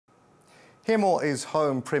Hemo is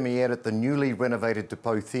home premiered at the newly renovated Te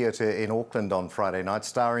Pou Theatre in Auckland on Friday night,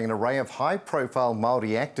 starring an array of high-profile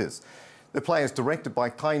Māori actors. The play is directed by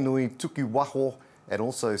Tainui Tukiwaho and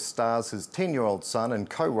also stars his 10-year-old son and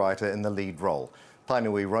co-writer in the lead role.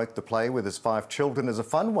 Tainui wrote the play with his 5 children as a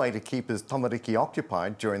fun way to keep his tamariki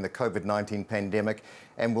occupied during the COVID-19 pandemic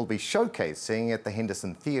and will be showcasing at the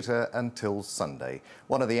Henderson Theatre until Sunday.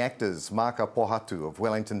 One of the actors, Maka Pohatu of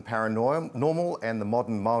Wellington Paranormal and the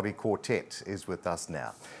Modern Māori Quartet, is with us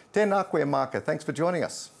now. Tēnā koe, Maka. Thanks for joining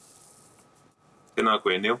us. Tēnā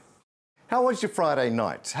koe, Neil. How was your Friday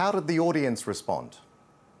night? How did the audience respond?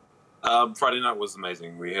 Friday night was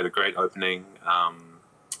amazing. We had a great opening.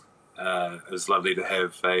 It was lovely to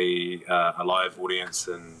have a live audience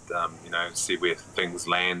and see where things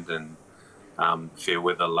land and fair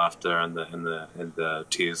weather, laughter, and the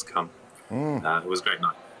tears come. It was a great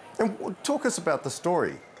night. And talk us about the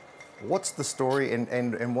story. What's the story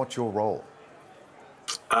and what's your role?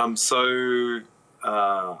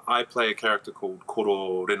 I play a character called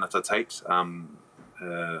Koro renovated,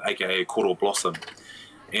 aka Koro Blossom,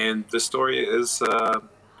 and the story is.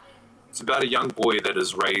 It's about a young boy that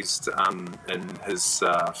is raised in his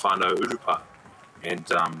whānau urupa, and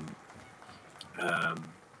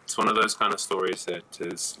it's one of those kind of stories that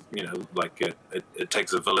is, like it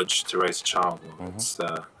takes a village to raise a child. It's,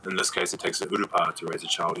 in this case, it takes a urupa to raise a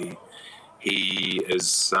child. He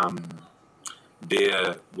is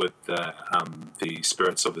there with the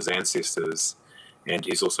spirits of his ancestors, and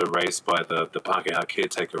he's also raised by the Pākehā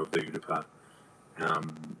caretaker of the urupa,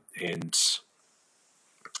 and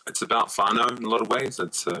it's about whānau in a lot of ways.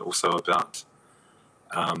 It's also about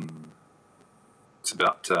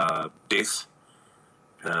death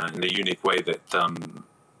in a unique way that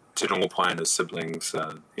Te Rongopai and his siblings,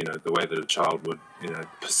 the way that a child would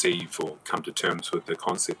perceive or come to terms with the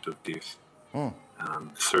concept of death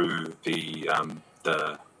through the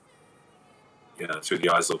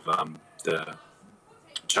eyes of the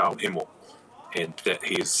child Hemo, and that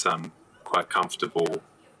he is quite comfortable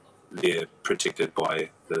there, protected by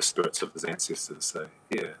the spirits of his ancestors. So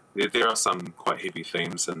yeah, there are some quite heavy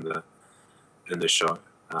themes in the show,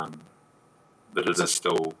 but it is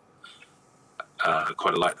still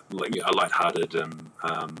quite a light-hearted and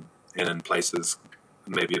in places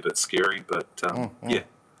maybe a bit scary, but yeah.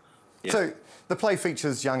 So the play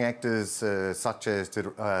features young actors such as Te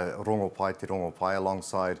Rongopai,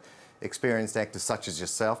 alongside experienced actors such as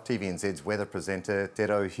yourself, TVNZ's weather presenter, Te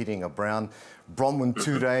Rau Hiringa-Brown, Bronwyn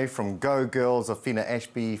Ture from Go Girls, Afina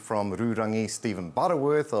Ashby from Rurangi, Stephen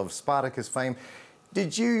Butterworth of Spartacus fame.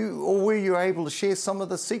 Did you, or were you able to share some of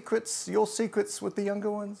the secrets, your secrets, with the younger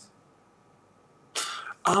ones?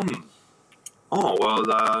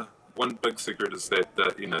 One big secret is that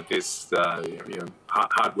there's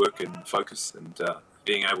hard work and focus, and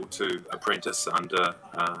being able to apprentice under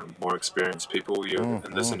more experienced people.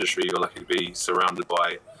 In this industry, you're lucky to be surrounded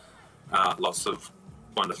by lots of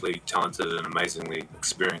wonderfully talented and amazingly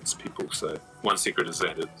experienced people. So one secret is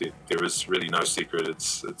that there is really no secret.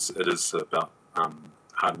 It is about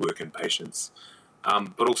hard work and patience,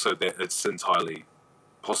 but also that it's entirely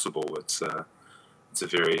possible. It's a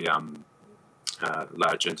very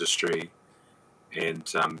large industry,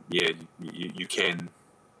 and you can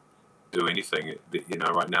do anything.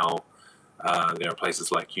 Right now there are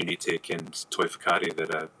places like Unitec and Toi Whakaari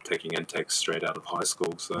that are taking intakes straight out of high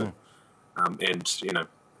school. So and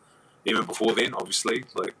even before then, obviously,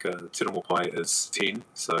 like Te Rongopai is 10,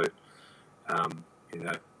 so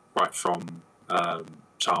right from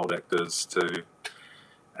child actors to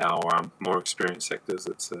our more experienced actors,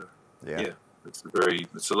 it's a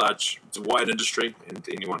wide industry, and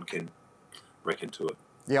anyone can break into it.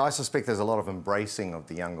 Yeah, I suspect there's a lot of embracing of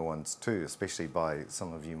the younger ones too, especially by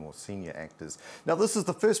some of you more senior actors. Now, this is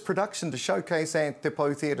the first production to showcase at Te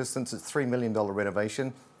Pou Theatre since its $3 million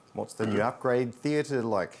renovation. What's the new upgrade theatre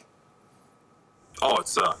like? Oh,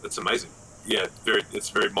 it's amazing. Yeah, it's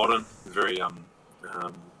very modern, very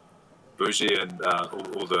bougie, and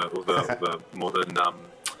all the modern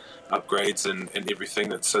upgrades and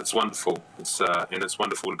everything. It's wonderful. And it's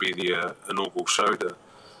wonderful to be the inaugural show to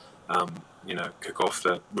kick off,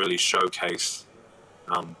 to really showcase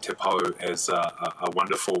Te Pou as a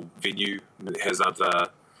wonderful venue. It has other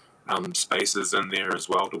spaces in there as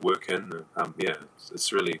well to work in.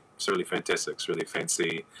 It's really fantastic. It's really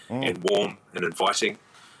fancy and warm and inviting.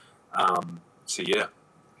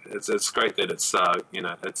 It's great that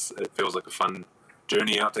it feels like a fun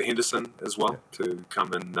journey out to Henderson as well, to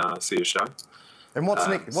come and see a show. And what's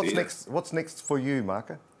next? What's next for you,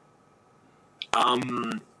 Maka?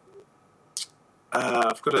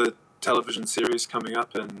 I've got a television series coming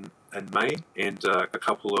up in in May, and a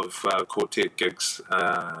couple of quartet gigs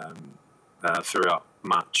throughout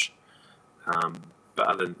March. But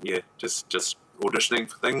other than, just auditioning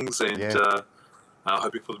for things and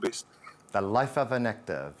hoping for the best. The life of an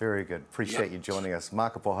actor. Very good. Appreciate you joining us.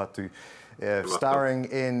 Maka Pohatu, starring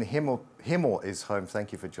in Hemo is Home.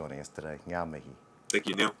 Thank you for joining us today. Ngā mihi. Thank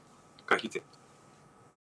you, Neil. Ka kite.